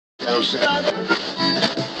And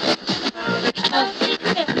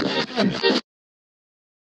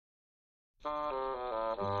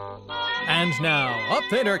now, Up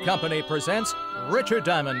Theater Company presents Richard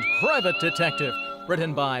Diamond, Private Detective,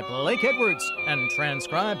 written by Blake Edwards and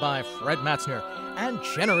transcribed by Fred Matzner, and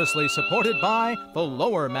generously supported by the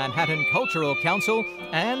Lower Manhattan Cultural Council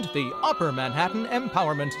and the Upper Manhattan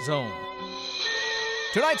Empowerment Zone.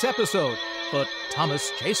 Tonight's episode, The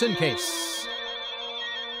Thomas Jason Case.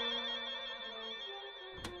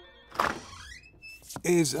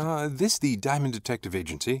 Is, this the Diamond Detective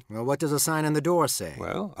Agency? Well, what does a sign on the door say?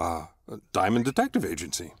 Well, Diamond Detective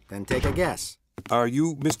Agency. Then take a guess. Are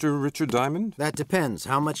you Mr. Richard Diamond? That depends.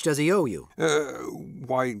 How much does he owe you?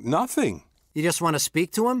 Why, nothing. You just want to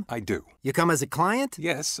speak to him? I do. You come as a client?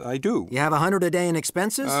 Yes, I do. You have $100 a day in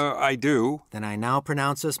expenses? I do. Then I now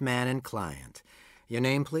pronounce us man and client. Your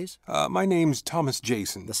name, please? My name's Thomas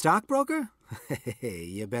Jason. The stockbroker? Hey,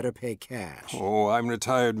 you better pay cash. Oh, I'm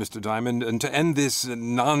retired, Mr. Diamond, and to end this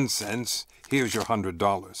nonsense, here's your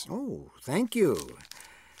 $100. Oh, thank you.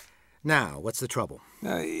 Now, what's the trouble?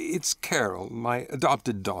 It's Carol, my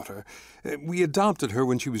adopted daughter. We adopted her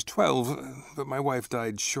when she was 12, but my wife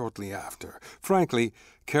died shortly after. Frankly,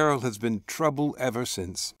 Carol has been trouble ever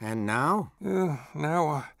since. And now?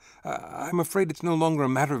 Now, I'm afraid it's no longer a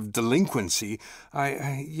matter of delinquency.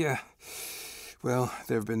 Well,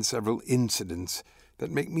 there have been several incidents that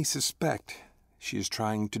make me suspect she is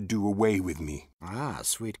trying to do away with me. Ah,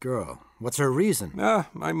 sweet girl. What's her reason?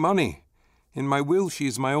 My money. In my will, she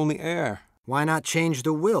is my only heir. Why not change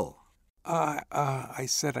the will? I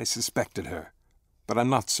said I suspected her. But I'm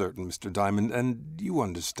not certain, Mr. Diamond, and you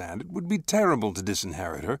understand. It would be terrible to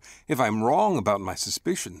disinherit her if I'm wrong about my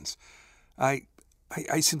suspicions.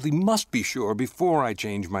 I simply must be sure before I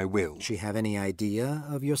change my will. Does she have any idea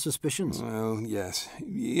of your suspicions? Well, yes.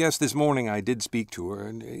 Yes, this morning I did speak to her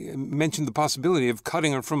and mentioned the possibility of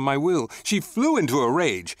cutting her from my will. She flew into a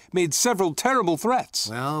rage, made several terrible threats.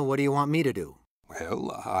 Well, what do you want me to do? Well,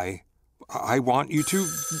 I want you to...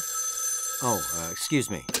 Oh, excuse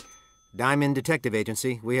me. Diamond Detective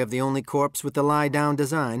Agency. We have the only corpse with the lie-down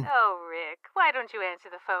design. Oh, Rick, why don't you answer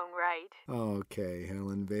the phone right? Okay,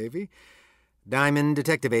 Helen, baby. Diamond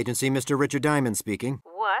Detective Agency, Mr. Richard Diamond speaking.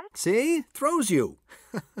 What? See? Throws you.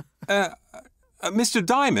 Mr.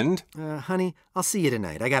 Diamond? Honey, I'll see you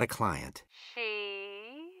tonight. I got a client.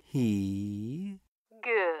 She? He?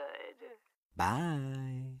 Good.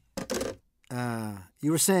 Bye.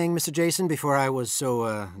 You were saying, Mr. Jason, before I was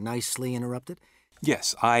so, nicely interrupted?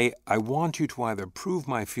 Yes, I want you to either prove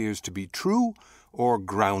my fears to be true or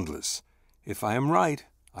groundless. If I am right,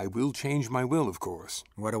 I will change my will, of course.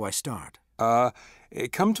 Where do I start?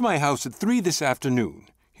 Come to my house at 3 this afternoon.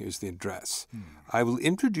 Here's the address. I will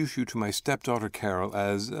introduce you to my stepdaughter Carol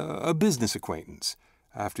as a business acquaintance.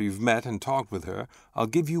 After you've met and talked with her, I'll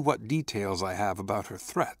give you what details I have about her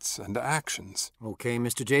threats and actions. Okay,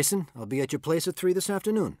 Mr. Jason. I'll be at your place at 3 this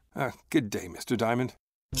afternoon. Good day, Mr. Diamond.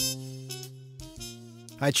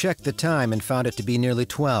 I checked the time and found it to be nearly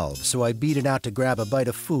 12, so I beat it out to grab a bite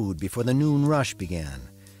of food before the noon rush began.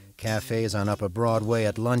 Cafes on Upper Broadway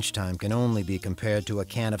at lunchtime can only be compared to a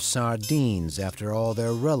can of sardines after all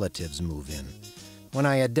their relatives move in. When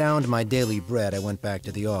I had downed my daily bread, I went back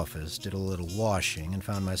to the office, did a little washing, and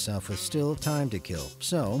found myself with still time to kill.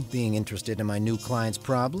 So, being interested in my new client's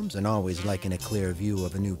problems and always liking a clear view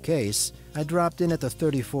of a new case, I dropped in at the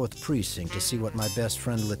 34th Precinct to see what my best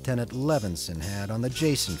friend Lieutenant Levinson had on the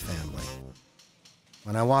Jason family.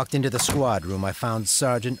 When I walked into the squad room, I found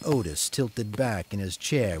Sergeant Otis tilted back in his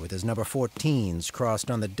chair with his number 14s crossed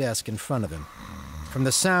on the desk in front of him. From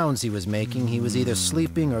the sounds he was making, he was either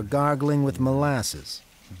sleeping or gargling with molasses.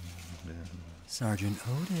 Sergeant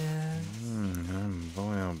Otis.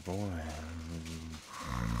 Boy, oh boy.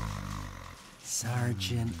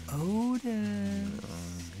 Sergeant Otis.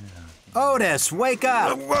 Otis, wake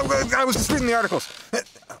up! I was just reading the articles.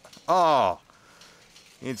 Oh.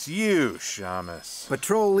 It's you, Shamus.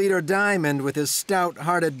 Patrol Leader Diamond with his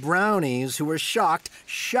stout-hearted brownies who were shocked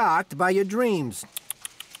by your dreams.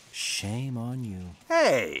 Shame on you.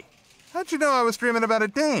 Hey, how'd you know I was dreaming about a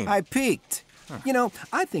dame? I peeked. You know,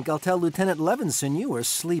 I think I'll tell Lieutenant Levinson you were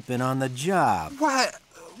sleeping on the job. What?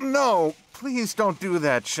 No, please don't do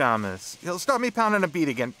that, Shamus. He'll start me pounding a beat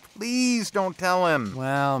again. Please don't tell him.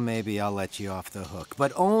 Well, maybe I'll let you off the hook,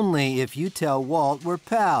 but only if you tell Walt we're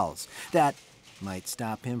pals. That might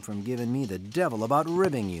stop him from giving me the devil about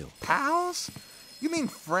ribbing you. Pals? You mean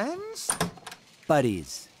friends?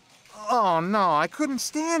 Buddies. Oh, no, I couldn't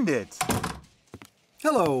stand it.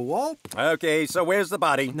 Hello, Walt. Okay, so where's the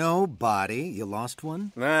body? No body. You lost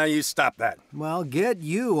one? You stop that. Well, get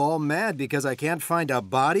you all mad because I can't find a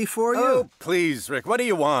body for you? Oh, please, Rick, what do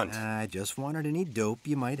you want? I just wondered any dope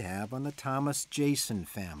you might have on the Thomas Jason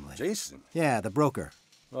family. Jason? Yeah, the broker.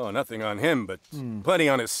 Oh, nothing on him, but plenty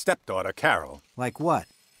on his stepdaughter, Carol. Like what?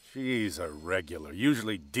 She's a regular,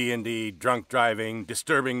 usually D&D, drunk driving,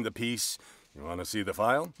 disturbing the peace. You want to see the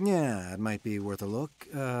file? Yeah, it might be worth a look.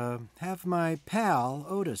 Have my pal,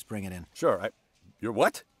 Otis, bring it in. Sure, You're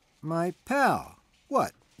what? My pal.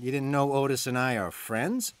 What? You didn't know Otis and I are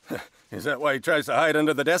friends? Is that why he tries to hide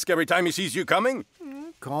under the desk every time he sees you coming?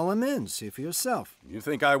 Call him in, see for yourself. You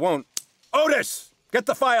think I won't? Otis! Get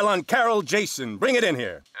the file on Carol Jason. Bring it in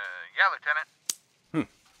here. Yeah,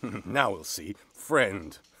 Lieutenant. Now we'll see.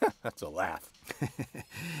 Friend. That's a laugh.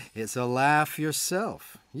 It's a laugh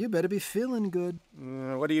yourself. You better be feeling good.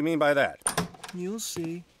 What do you mean by that? You'll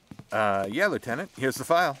see. Yeah, Lieutenant. Here's the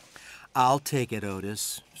file. I'll take it,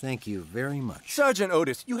 Otis. Thank you very much. Sergeant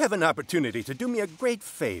Otis, you have an opportunity to do me a great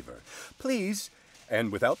favor. Please,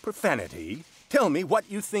 and without profanity, tell me what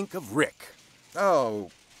you think of Rick.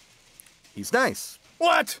 Oh, he's nice.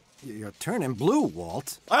 What? You're turning blue,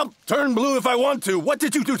 Walt. I'll turn blue if I want to. What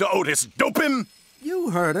did you do to Otis? Dope him?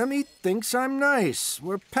 You heard him. He thinks I'm nice.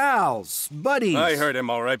 We're pals, buddies. I heard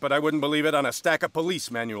him all right, but I wouldn't believe it on a stack of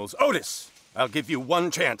police manuals. Otis, I'll give you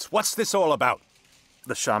one chance. What's this all about?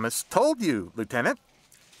 The shamus told you, Lieutenant.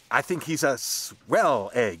 I think he's a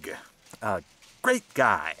swell egg. A great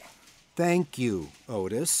guy. Thank you,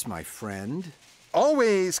 Otis, my friend.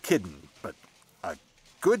 Always kidding, but a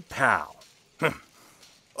good pal.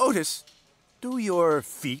 Otis, do your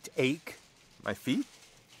feet ache? My feet?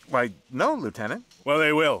 Why, no, Lieutenant. Well,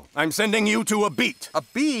 they will. I'm sending you to a beat. A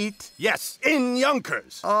beat? Yes, in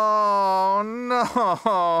Yonkers. Oh, no.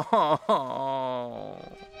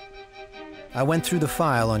 I went through the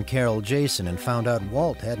file on Carol Jason and found out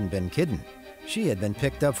Walt hadn't been kidding. She had been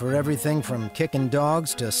picked up for everything from kicking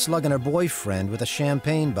dogs to slugging her boyfriend with a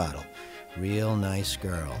champagne bottle. Real nice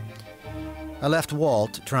girl. I left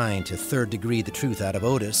Walt trying to third-degree the truth out of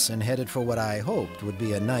Otis and headed for what I hoped would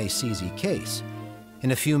be a nice, easy case.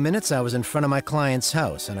 In a few minutes, I was in front of my client's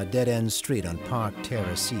house on a dead-end street on Park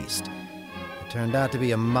Terrace East. It turned out to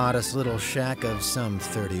be a modest little shack of some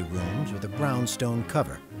 30 rooms with a brownstone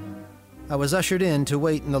cover. I was ushered in to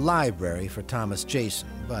wait in the library for Thomas Jason,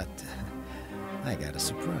 but I got a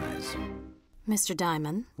surprise. Mr.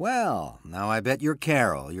 Diamond. Well, now I bet you're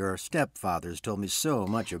Carol. Your stepfather's told me so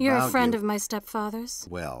much about you. You're a friend of my stepfather's?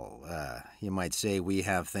 Well, you might say we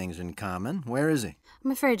have things in common. Where is he?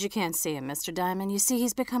 I'm afraid you can't see him, Mr. Diamond. You see,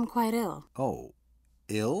 he's become quite ill. Oh,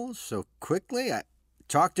 ill so quickly? I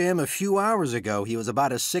talked to him a few hours ago. He was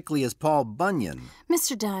about as sickly as Paul Bunyan.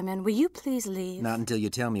 Mr. Diamond, will you please leave? Not until you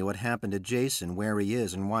tell me what happened to Jason, where he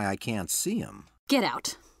is, and why I can't see him. Get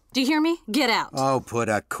out. Do you hear me? Get out. Oh, put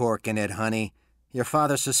a cork in it, honey. Your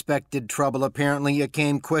father suspected trouble. Apparently you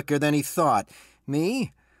came quicker than he thought.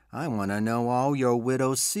 Me? I want to know all your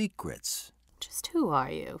widow's secrets. Just who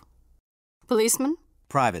are you? Policeman?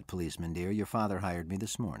 Private policeman, dear. Your father hired me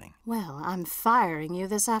this morning. Well, I'm firing you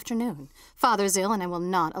this afternoon. Father's ill and I will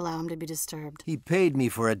not allow him to be disturbed. He paid me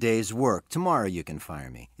for a day's work. Tomorrow you can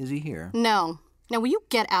fire me. Is he here? No. Now, will you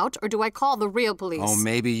get out, or do I call the real police? Oh,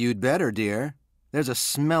 maybe you'd better, dear. There's a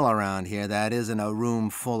smell around here that isn't a room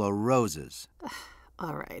full of roses.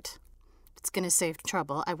 All right. If it's going to save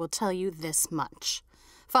trouble, I will tell you this much.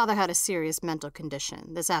 Father had a serious mental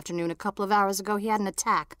condition. This afternoon, a couple of hours ago, he had an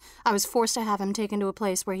attack. I was forced to have him taken to a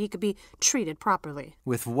place where he could be treated properly.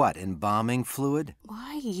 With what, embalming fluid?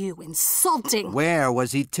 Why, you insulting... Where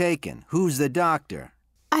was he taken? Who's the doctor?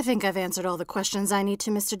 I think I've answered all the questions I need to,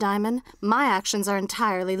 Mr. Diamond. My actions are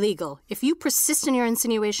entirely legal. If you persist in your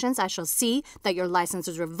insinuations, I shall see that your license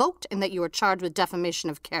is revoked and that you are charged with defamation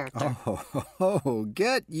of character. Oh,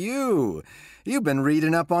 get you. You've been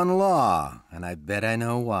reading up on law, and I bet I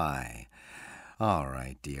know why. All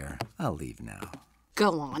right, dear. I'll leave now.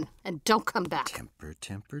 Go on, and don't come back. Temper,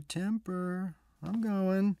 temper, temper. I'm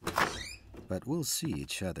going. But we'll see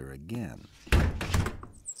each other again.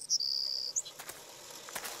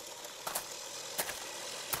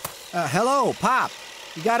 Hello, Pop.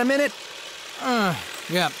 You got a minute?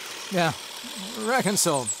 Yeah. Reckon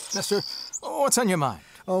so, mister. What's on your mind?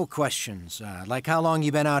 Oh, questions. Like how long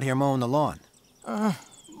you been out here mowing the lawn?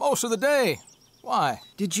 Most of the day. Why?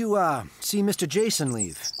 Did you, see Mr. Jason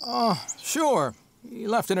leave? Oh, sure. He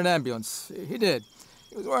left in an ambulance. He did.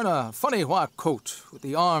 He was wearing a funny white coat with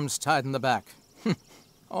the arms tied in the back.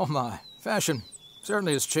 Oh, my. Fashion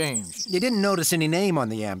certainly has changed. You didn't notice any name on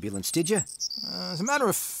the ambulance, did you? As a matter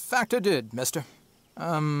of fact, I did, mister.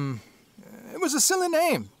 It was a silly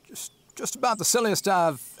name. Just about the silliest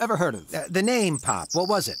I've ever heard of. The name, Pop, what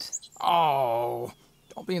was it? Oh,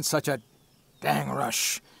 don't be in such a dang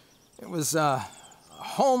rush. It was,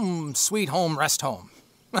 Home Sweet Home Rest Home.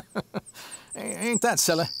 Ain't that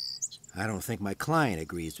silly? I don't think my client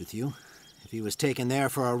agrees with you. If he was taken there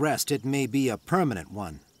for a rest, it may be a permanent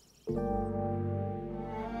one.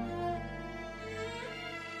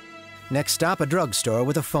 Next stop, a drugstore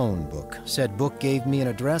with a phone book. Said book gave me an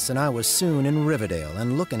address, and I was soon in Riverdale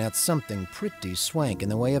and looking at something pretty swank in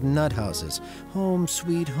the way of nut houses. Home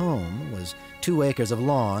Sweet Home was 2 acres of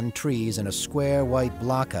lawn, trees, and a square white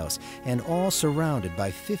blockhouse, and all surrounded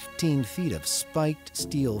by 15 feet of spiked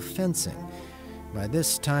steel fencing. By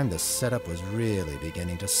this time, the setup was really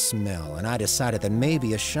beginning to smell, and I decided that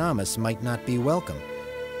maybe a shamus might not be welcome.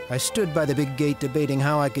 I stood by the big gate debating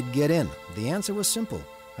how I could get in. The answer was simple.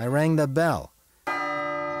 I rang the bell.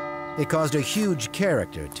 It caused a huge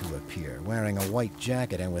character to appear, wearing a white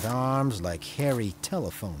jacket and with arms like hairy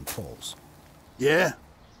telephone poles. Yeah?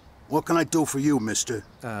 What can I do for you, mister?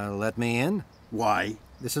 Let me in? Why?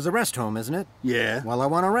 This is a rest home, isn't it? Yeah? Well, I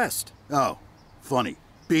want to rest. Oh, funny.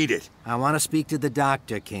 Beat it. I want to speak to the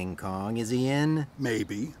doctor, King Kong. Is he in?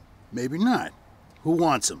 Maybe. Maybe not. Who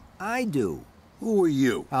wants him? I do. Who are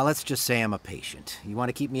you? Let's just say I'm a patient. You want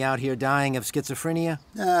to keep me out here dying of schizophrenia?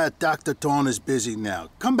 Dr. THORN is busy now.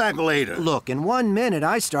 Come back later. Look, in 1 minute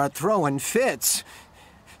I start throwing fits.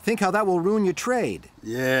 Think how that will ruin your trade.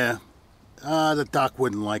 Yeah. The doc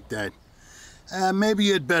wouldn't like that. Maybe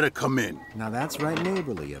you'd better come in. Now that's right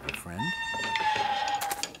neighborly of a friend.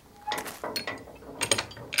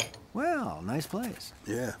 Well, nice place.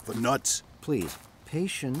 Yeah, for nuts. Please,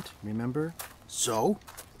 patient, remember? So?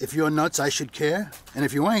 If you're nuts, I should care. And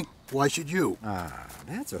if you ain't, why should you?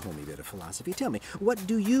 That's a homey bit of philosophy. Tell me, what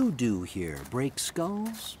do you do here? Break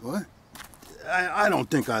skulls? What? I don't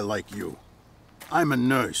think I like you. I'm a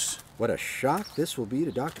nurse. What a shock this will be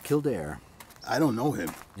to Dr. Kildare. I don't know him.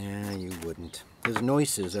 Yeah, you wouldn't. His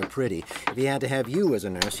noises are pretty. If he had to have you as a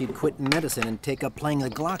nurse, he'd quit medicine and take up playing the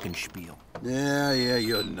glockenspiel. Yeah,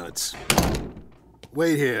 you're nuts.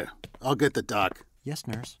 Wait here. I'll get the doc. Yes,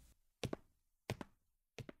 nurse.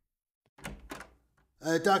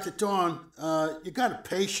 Dr. THORN, you got a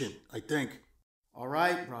patient, I think. All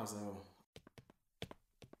right, BRAZZO.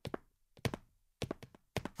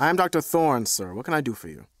 I'm Dr. THORN, sir. What can I do for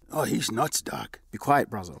you? Oh, he's nuts, Doc. Be quiet,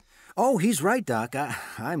 BRAZZO. Oh, he's right, Doc.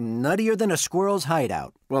 I'm nuttier than a squirrel's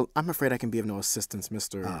hideout. Well, I'm afraid I can be of no assistance,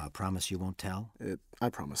 Mr. Promise you won't tell? I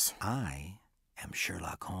promise. I am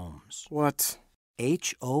Sherlock Holmes. What?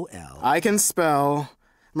 H-O-L. I can spell.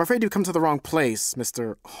 I'm afraid you've come to the wrong place,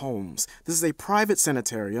 Mr. Holmes. This is a private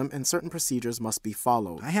sanitarium, and certain procedures must be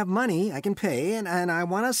followed. I have money, I can pay, and I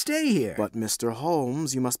want to stay here. But, Mr.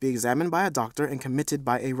 Holmes, you must be examined by a doctor and committed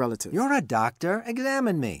by a relative. You're a doctor.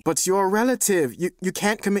 Examine me. But you're a relative. You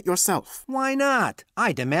can't commit yourself. Why not?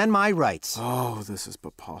 I demand my rights. Oh, this is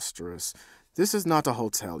preposterous. This is not a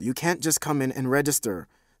hotel. You can't just come in and register.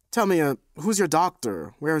 Tell me, who's your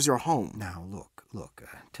doctor? Where's your home? Now, look,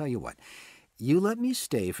 tell you what. You let me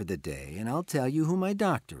stay for the day, and I'll tell you who my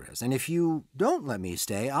doctor is. And if you don't let me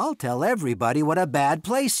stay, I'll tell everybody what a bad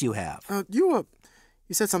place you have. You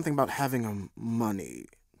said something about having money.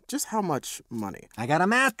 Just how much money? I got a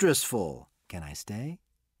mattress full. Can I stay?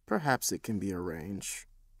 Perhaps it can be arranged.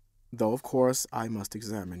 Though, of course, I must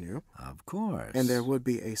examine you. Of course. And there would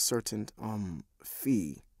be a certain,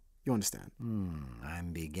 fee. You understand?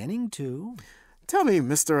 I'm beginning to. Tell me,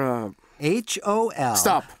 Mr. H-O-L.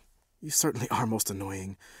 Stop. You certainly are most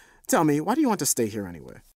annoying. Tell me, why do you want to stay here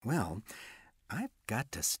anyway? Well, I've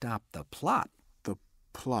got to stop the plot. The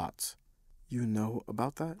plot? You know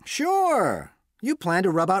about that? Sure. You plan to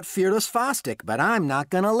rub out Fearless Fosdick, but I'm not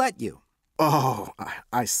going to let you. Oh,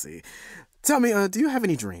 I see. Tell me, do you have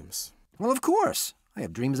any dreams? Well, of course. I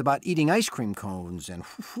have dreams about eating ice cream cones, and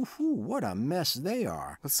what a mess they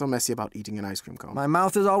are. What's so messy about eating an ice cream cone? My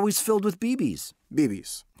mouth is always filled with BBs.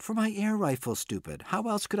 BBs? For my air rifle, stupid. How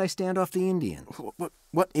else could I stand off the Indians?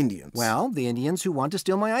 What Indians? Well, the Indians who want to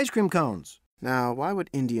steal my ice cream cones. Now, why would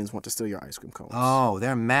Indians want to steal your ice cream cones? Oh,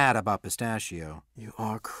 they're mad about pistachio. You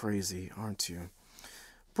are crazy, aren't you?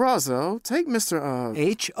 BRAZZO, take Mr.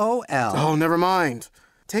 H-O-L. Oh, never mind.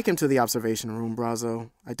 Take him to the observation room, BRAZZO.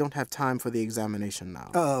 I don't have time for the examination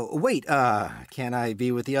now. Wait, can I be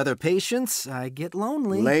with the other patients? I get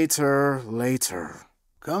lonely. Later.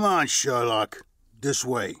 Come on, Sherlock. This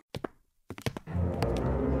way.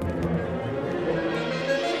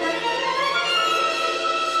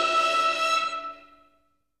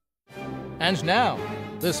 And now,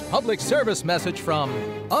 this public service message from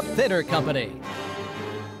Up Theater Company.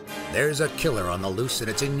 There's a killer on the loose, and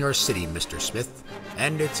it's in your city, Mr. Smith.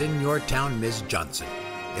 And it's in your town, Ms. Johnson.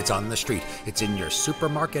 It's on the street, it's in your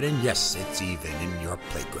supermarket, and yes, it's even in your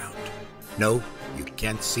playground. No, you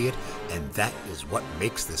can't see it, and that is what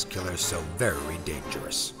makes this killer so very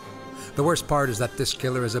dangerous. The worst part is that this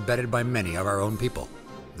killer is abetted by many of our own people.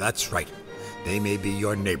 That's right. They may be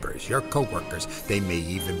your neighbors, your co-workers. They may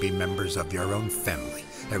even be members of your own family.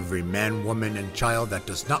 Every man, woman, and child that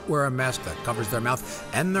does not wear a mask that covers their mouth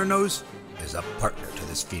and their nose is a partner to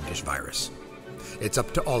this fiendish virus. It's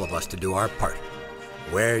up to all of us to do our part.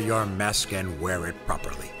 Wear your mask and wear it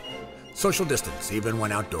properly. Social distance, even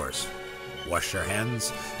when outdoors. Wash your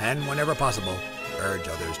hands, and whenever possible, urge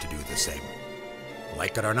others to do the same.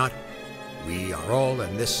 Like it or not, we are all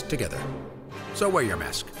in this together. So wear your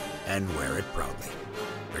mask, and wear it proudly.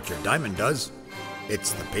 Richard Diamond does.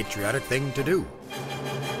 It's the patriotic thing to do.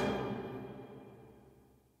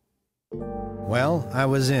 Well, I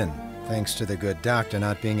was in, thanks to the good doctor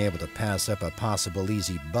not being able to pass up a possible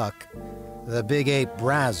easy buck. The big ape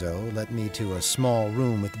BRAZZO let me to a small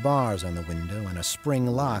room with bars on the window and a spring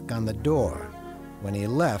lock on the door. When he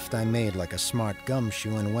left, I made like a smart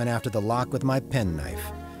gumshoe and went after the lock with my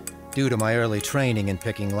penknife. Due to my early training in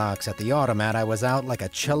picking locks at the automat, I was out like a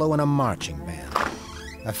cello in a marching band.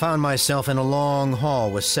 I found myself in a long hall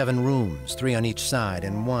with 7 rooms, 3 on each side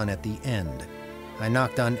and 1 at the end. I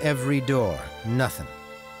knocked on every door, nothing.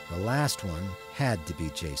 The last one had to be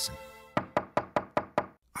Jason.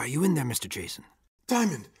 Are you in there, Mr. Jason?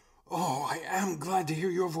 Diamond! Oh, I am glad to hear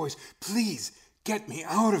your voice. Please, get me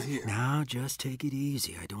out of here. Now, just take it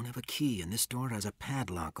easy. I don't have a key, and this door has a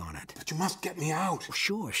padlock on it. But you must get me out.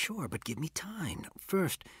 Sure, but give me time.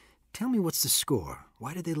 First, tell me what's the score.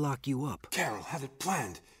 Why did they lock you up? Carol had it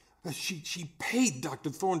planned. She paid Dr.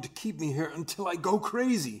 Thorne to keep me here until I go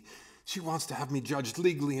crazy. She wants to have me judged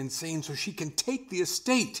legally insane so she can take the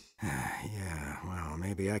estate. Yeah, well,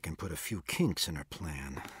 maybe I can put a few kinks in her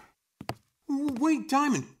plan. Wait,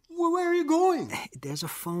 Diamond, where are you going? There's a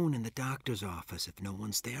phone in the doctor's office. If no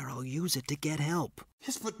one's there, I'll use it to get help.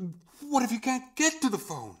 Yes, but what if you can't get to the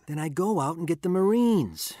phone? Then I go out and get the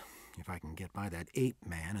Marines. If I can get by that ape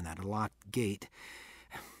man and that locked gate.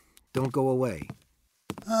 Don't go away.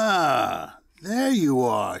 Ah, there you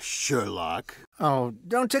are, Sherlock. Oh,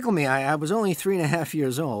 don't tickle me. I was only 3.5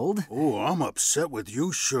 years old. Oh, I'm upset with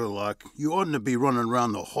you, Sherlock. You oughtn't to be running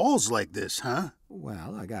around the halls like this, huh?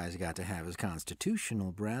 Well, a guy's got to have his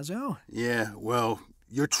constitutional, BRAZZO. Yeah, well,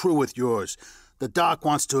 you're true with yours. The doc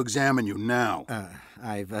wants to examine you now.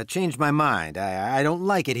 I've changed my mind. I don't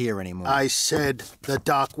like it here anymore. I said the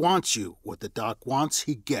doc wants you. What the doc wants,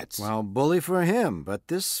 he gets. Well, bully for him, but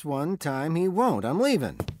this one time he won't. I'm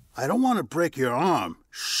leaving. I don't want to break your arm,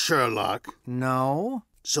 Sherlock. No?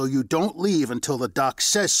 So you don't leave until the doc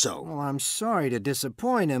says so. Well, I'm sorry to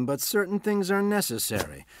disappoint him, but certain things are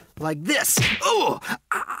necessary. Like this. Oh!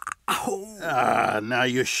 Now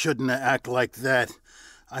you shouldn't act like that.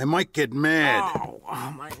 I might get mad.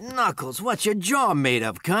 Oh, my knuckles. What's your jaw made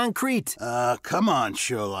of? Concrete? Come on,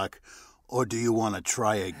 Sherlock. Or do you want to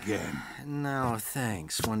try again? No,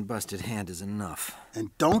 thanks. One busted hand is enough.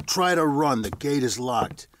 And don't try to run. The gate is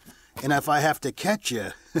locked. And if I have to catch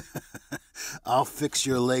you, I'll fix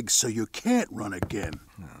your legs so you can't run again.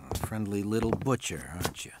 Oh, friendly little butcher,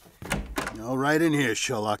 aren't you? All right in here,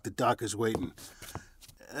 Sherlock. The doc is waiting.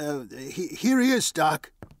 Here he is,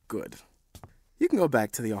 Doc. Good. You can go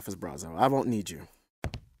back to the office, BRAZZO. I won't need you.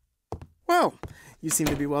 Well, you seem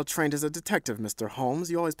to be well trained as a detective, Mr. Holmes.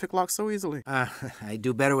 You always pick locks so easily. I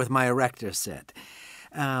do better with my erector set.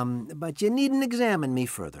 But you needn't examine me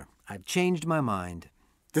further. I've changed my mind.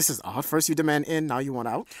 This is odd. First you demand in, now you want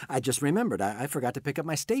out? I just remembered. I forgot to pick up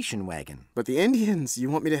my station wagon. But the Indians, you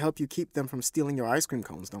want me to help you keep them from stealing your ice cream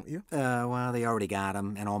cones, don't you? Well, they already got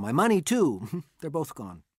them. And all my money, too. They're both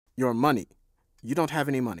gone. Your money? You don't have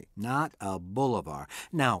any money. Not a bolivar.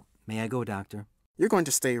 Now, may I go, Doctor? You're going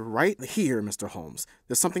to stay right here, Mr. Holmes.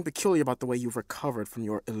 There's something peculiar about the way you've recovered from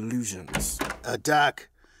your illusions. Doc.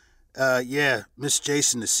 Yeah, Miss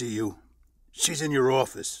Jason to see you. She's in your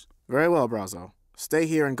office. Very well, BRAZZO. Stay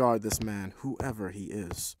here and guard this man, whoever he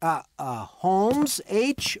is. Holmes?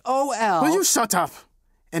 H-O-L. Will you shut up?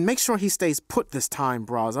 And make sure he stays put this time,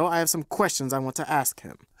 BRAZZO. I have some questions I want to ask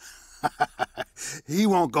him. He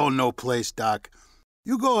won't go no place, Doc.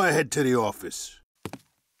 You go ahead to the office.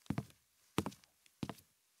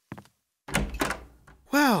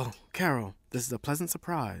 Well, Carol, this is a pleasant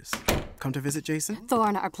surprise. Come to visit Jason?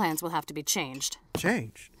 Thorn, our plans will have to be changed.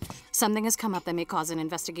 Changed? Something has come up that may cause an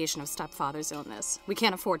investigation of stepfather's illness. We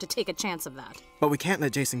can't afford to take a chance of that. But we can't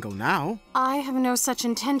let Jason go now. I have no such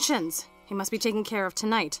intentions. He must be taken care of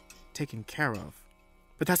tonight. Taken care of?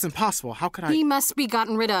 But that's impossible. How could I... He must be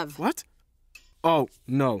gotten rid of. What? Oh,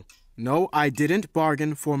 no. No, I didn't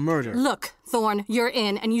bargain for murder. Look, Thorn, you're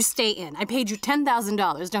in and you stay in. I paid you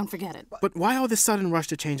 $10,000, don't forget it. But why all this sudden rush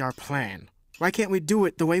to change our plan? Why can't we do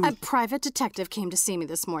it the way we... A private detective came to see me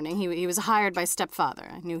this morning. He was hired by stepfather.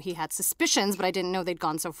 I knew he had suspicions, but I didn't know they'd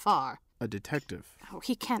gone so far. A detective? Oh,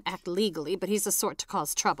 he can't act legally, but he's the sort to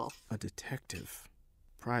cause trouble. A detective.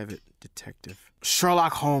 Private detective.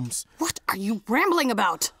 Sherlock Holmes. What are you rambling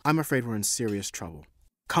about? I'm afraid we're in serious trouble.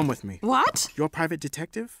 Come with me. What? Your private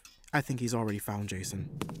detective? I think he's already found Jason.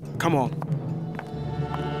 Come on.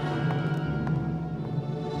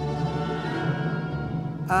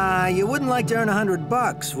 You wouldn't like to earn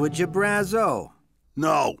 $100, would you, Brazzo?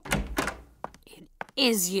 No. It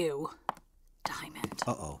is you, Diamond.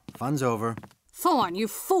 Uh-oh. Fun's over. Thorn, you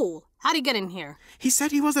fool. How'd he get in here? He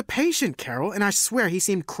said he was a patient, Carol, and I swear he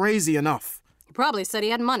seemed crazy enough. He probably said he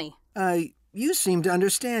had money. You seem to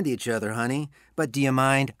understand each other, honey. But do you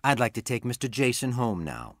mind? I'd like to take Mr. Jason home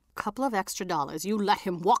now. Couple of extra dollars. You let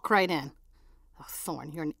him walk right in. Oh,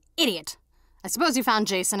 Thorn, you're an idiot. I suppose you found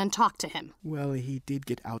Jason and talked to him. Well, he did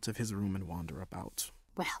get out of his room and wander about.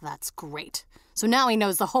 Well, that's great. So now he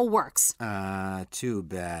knows the whole works. Too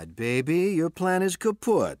bad, baby. Your plan is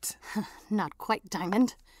kaput. Not quite,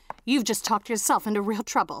 Diamond. You've just talked yourself into real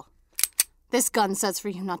trouble. This gun says for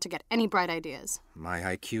you not to get any bright ideas. My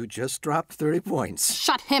IQ just dropped 30 points.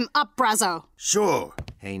 Shut him up, Brazzo. Sure.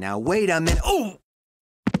 Hey, now wait a minute. Oh!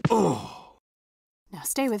 Oh! Now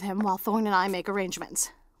stay with him while Thorn and I make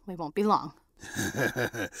arrangements. We won't be long.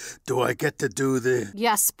 Do I get to do the...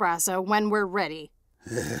 Yes, Brazzo, when we're ready.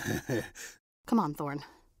 Come on, Thorn.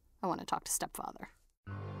 I want to talk to stepfather.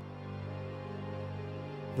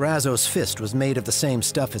 Brazzo's fist was made of the same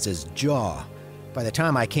stuff as his jaw. By the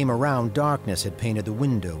time I came around, darkness had painted the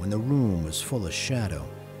window and the room was full of shadow.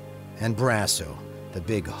 And Brazzo, the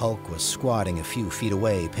big hulk, was squatting a few feet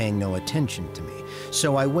away, paying no attention to me.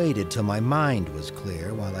 So I waited till my mind was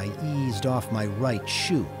clear while I eased off my right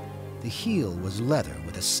shoe. The heel was leather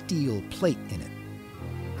with a steel plate in it.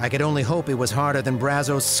 I could only hope it was harder than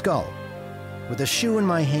Brazzo's skull. With the shoe in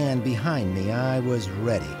my hand behind me, I was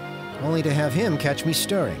ready, only to have him catch me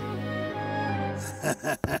stirring.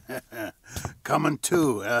 Coming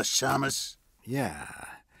too, Shamus? Yeah.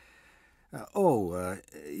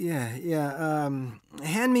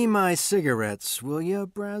 Hand me my cigarettes, will you,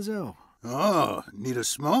 Brazzo? Oh, need a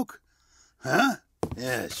smoke? Huh?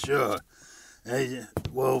 Yeah, sure.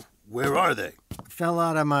 Well, where are they? Fell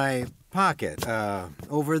out of my pocket,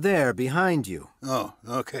 over there, behind you. Oh,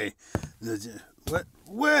 okay. What?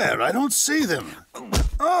 Where? I don't see them.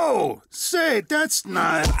 Oh, say, that's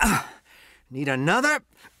not... Need another?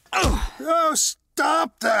 Oh,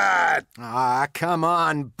 stop that! Ah, come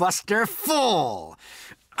on, Buster, full!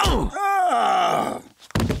 Oh!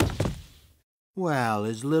 Well,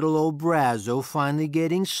 is little old Brazzo finally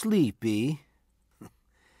getting sleepy?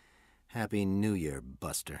 Happy New Year,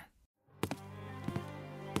 Buster.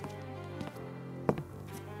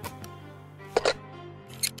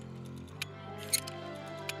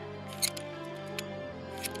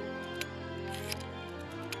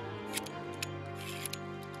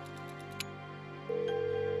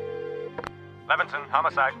 Levinson,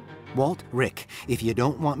 homicide. Walt, Rick, if you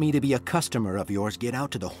don't want me to be a customer of yours, get out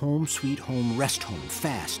to the Home Sweet Home Rest Home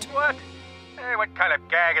fast. What? Hey, what kind of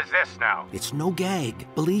gag is this now? It's no gag,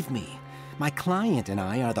 believe me. My client and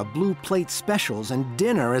I are the Blue Plate Specials, and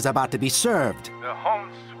dinner is about to be served. The home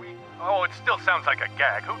suite? Oh, it still sounds like a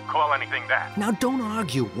gag. Who'd call anything that? Now, don't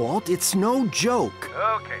argue, Walt. It's no joke.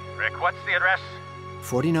 Okay, Rick, what's the address?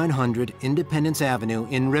 4900 Independence Avenue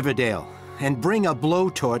in Riverdale. And bring a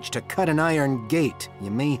blowtorch to cut an iron gate. You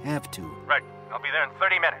may have to. Right. I'll be there in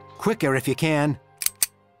 30 minutes. Quicker if you can.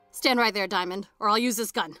 Stand right there, Diamond, or I'll use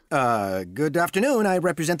this gun. Good afternoon. I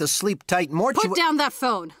represent the Sleep-Tight Mortuary... Put down that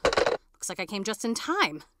phone. Looks like I came just in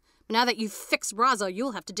time. But now that you've fixed BRAZZO,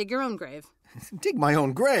 you'll have to dig your own grave. Dig my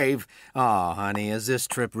own grave? Oh, honey, is this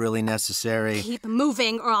trip really necessary? Keep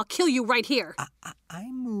moving, or I'll kill you right here. I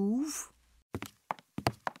move.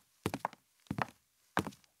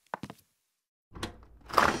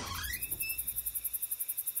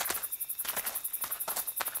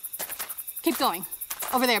 Keep going.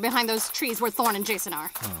 Over there, behind those trees where Thorn and Jason are.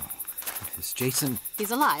 Oh, is Jason... He's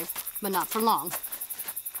alive, but not for long.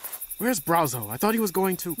 Where's BRAZZO? I thought he was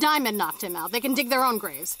going to... Diamond knocked him out. They can dig their own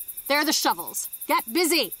graves. They're the shovels. Get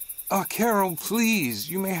busy! Carol, please.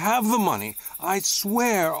 You may have the money. I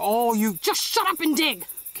swear, all you... Just shut up and dig!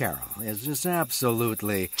 Carol, is this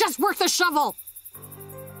absolutely... Just work the shovel!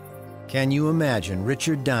 Can you imagine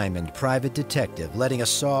Richard Diamond, private detective, letting a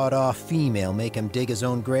sawed-off female make him dig his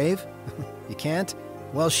own grave? You can't?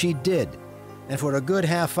 Well, she did, and for a good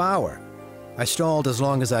half hour. I stalled as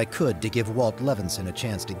long as I could to give Walt Levinson a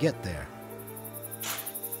chance to get there.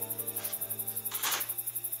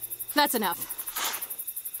 That's enough.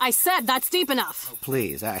 I said that's deep enough. Oh,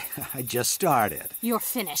 please, I just started. You're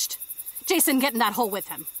finished. Jason, get in that hole with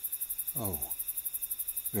him. Oh,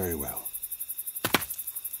 very well.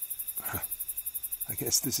 I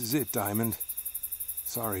guess this is it, Diamond.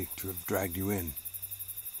 Sorry to have dragged you in.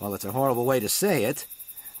 Well, it's a horrible way to say it.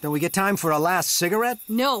 Don't we get time for a last cigarette?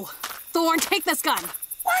 No. Thorn, take this gun.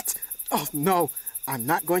 What? Oh, no. I'm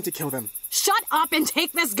not going to kill them. Shut up and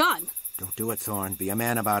take this gun. Don't do it, Thorn. Be a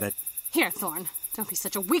man about it. Here, Thorn. Don't be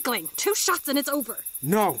such a weakling. 2 shots and it's over.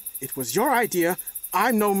 No, it was your idea.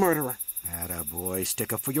 I'm no murderer. Atta boy,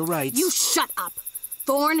 stick up for your rights. You shut up.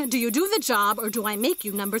 Thorn, do you do the job or do I make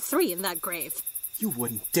you number 3 in that grave? You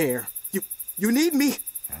wouldn't dare. You need me?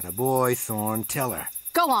 Atta boy, Thorn. Tell her.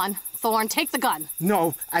 Go on. Thorn, take the gun.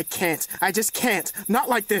 No, I can't. I just can't. Not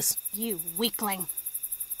like this. You weakling.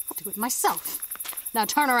 I'll do it myself. Now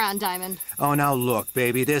turn around, Diamond. Oh, now look,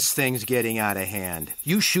 baby, this thing's getting out of hand.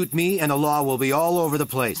 You shoot me and the law will be all over the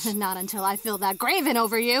place. Not until I fill that grave in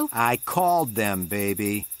over you. I called them,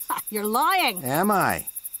 baby. Ha, you're lying. Am I?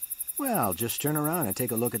 Well, just turn around and take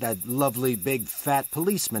a look at that lovely, big, fat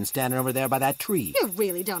policeman standing over there by that tree. You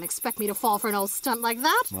really don't expect me to fall for an old stunt like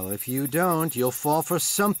that? Well, if you don't, you'll fall for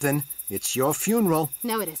something. It's your funeral.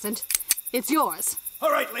 No, it isn't. It's yours. All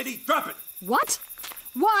right, lady, drop it. What?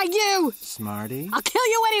 Why you? Smarty. I'll kill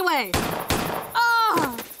you anyway.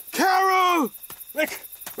 Ah! Carol!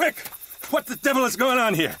 Rick, what the devil is going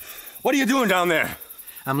on here? What are you doing down there?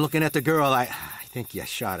 I'm looking at the girl. I think you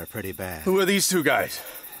shot her pretty bad. Who are these 2 guys?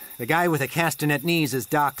 The guy with the castanet knees is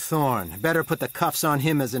Doc Thorn. Better put the cuffs on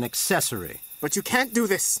him as an accessory. But you can't do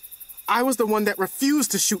this. I was the one that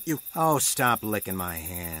refused to shoot you. Oh, stop licking my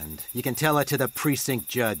hand. You can tell it to the precinct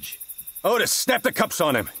judge. Otis, snap the cuffs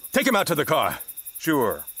on him. Take him out to the car.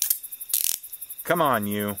 Sure. Come on,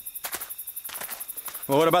 you.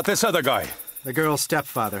 Well, what about this other guy? The girl's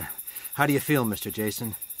stepfather. How do you feel, Mr.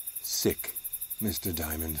 Jason? Sick, Mr.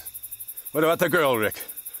 Diamond. What about the girl, Rick?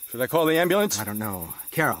 Should I call the ambulance? I don't know.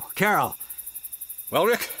 Carol! Well,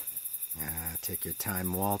 Rick? Take your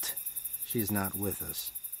time, Walt. She's not with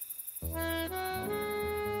us.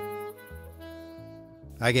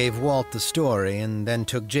 I gave Walt the story and then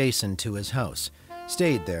took Jason to his house.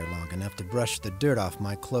 Stayed there long enough to brush the dirt off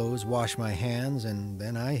my clothes, wash my hands, and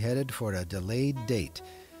then I headed for a delayed date.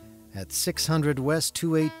 At 600 West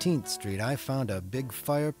 218th Street, I found a big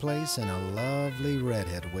fireplace and a lovely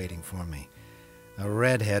redhead waiting for me. A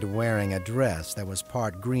redhead wearing a dress that was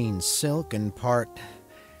part green silk and part...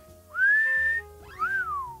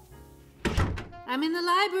 I'm in the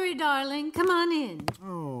library, darling. Come on in.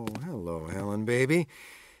 Oh, hello, Helen, baby.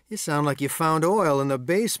 You sound like you found oil in the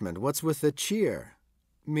basement. What's with the cheer?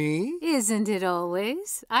 Me? Isn't it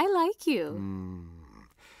always? I like you.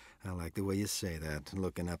 I like the way you say that,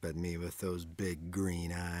 looking up at me with those big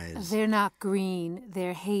green eyes. They're not green.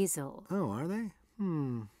 They're hazel. Oh, are they?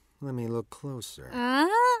 Let me look closer.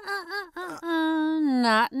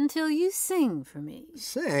 Not until you sing for me.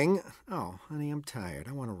 Sing? Oh, honey, I'm tired.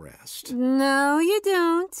 I want to rest. No, you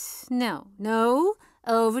don't. No.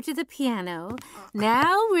 Over to the piano.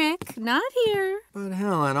 Now, Rick, not here. But,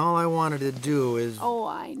 Helen, all I wanted to do is... Oh,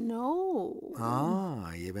 I know.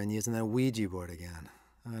 Ah, you've been using that Ouija board again.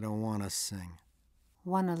 I don't want to sing.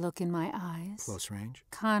 Want to look in my eyes? Close range?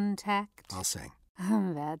 Contact? I'll sing.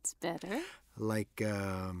 That's better. Like,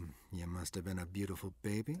 you must have been a beautiful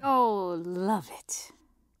baby? Oh, love it.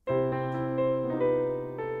 You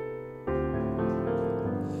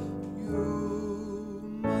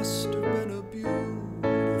must have been a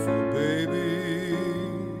beautiful baby.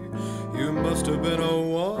 You must have been a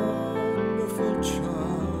wonderful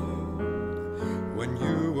child. When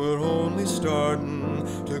you were only starting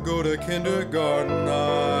to go to kindergarten,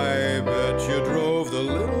 I bet you drove the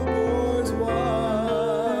little boys wild.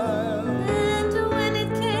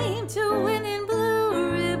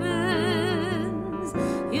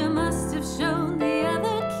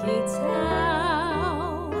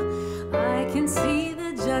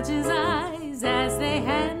 Judge's eyes as they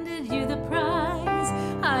handed you the prize.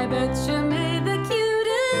 I bet you made the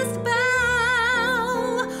cutest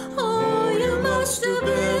bow. Oh, you must have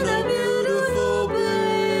been a beautiful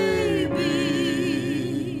baby.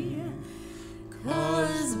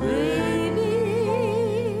 'Cause baby,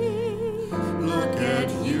 look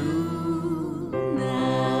at you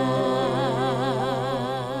now.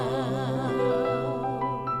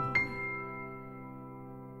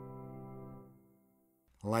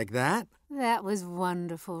 Like that? That was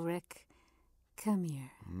wonderful, Rick. Come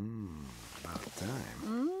here. About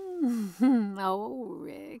time. Oh,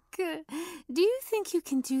 Rick. Do you think you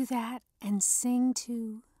can do that and sing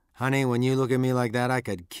too? Honey, when you look at me like that, I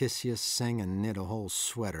could kiss you, sing, and knit a whole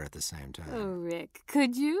sweater at the same time. Oh, Rick,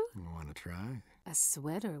 could you? Want to try? A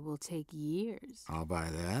sweater will take years. I'll buy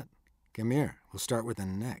that. Come here. We'll start with the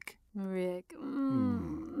neck. Rick.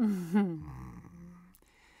 You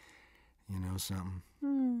know something?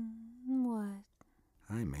 What?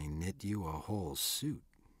 I may knit you a whole suit.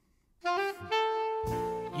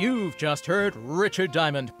 You've just heard Richard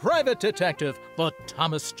Diamond, Private Detective, The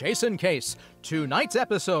Thomas Jason Case. Tonight's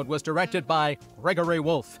episode was directed by Gregory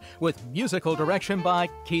Wolfe, with musical direction by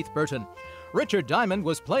Keith Burton. Richard Diamond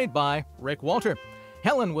was played by Rick Walter.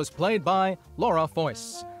 Helen was played by Laura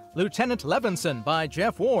Fois. Lieutenant Levinson by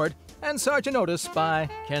Jeff Ward, and Sergeant Otis by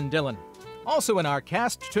Ken Dillon. Also in our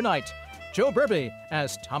cast tonight, Joe Burby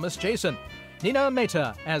as Thomas Jason, Nina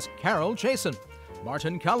Mehta as Carol Jason,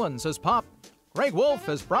 Martin Collins as Pop, Greg Wolfe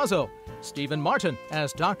as BRAZZO, Stephen Martin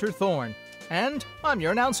as Dr. Thorn, and I'm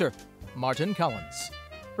your announcer, Martin Collins.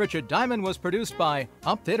 Richard Diamond was produced by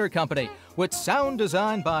Up Theater Company, with sound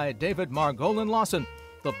design by David Margolin Lawson.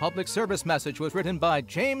 The public service message was written by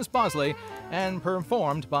James Bosley and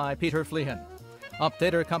performed by Peter Flihan. Up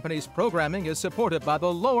Theater Company's programming is supported by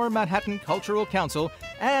the Lower Manhattan Cultural Council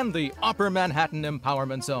and the Upper Manhattan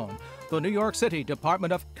Empowerment Zone, the New York City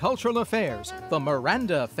Department of Cultural Affairs, the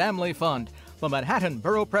Miranda Family Fund, the Manhattan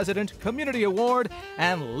Borough President Community Award,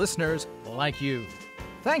 and listeners like you.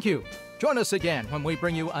 Thank you. Join us again when we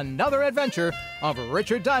bring you another adventure of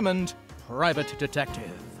Richard Diamond, Private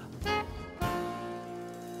Detective.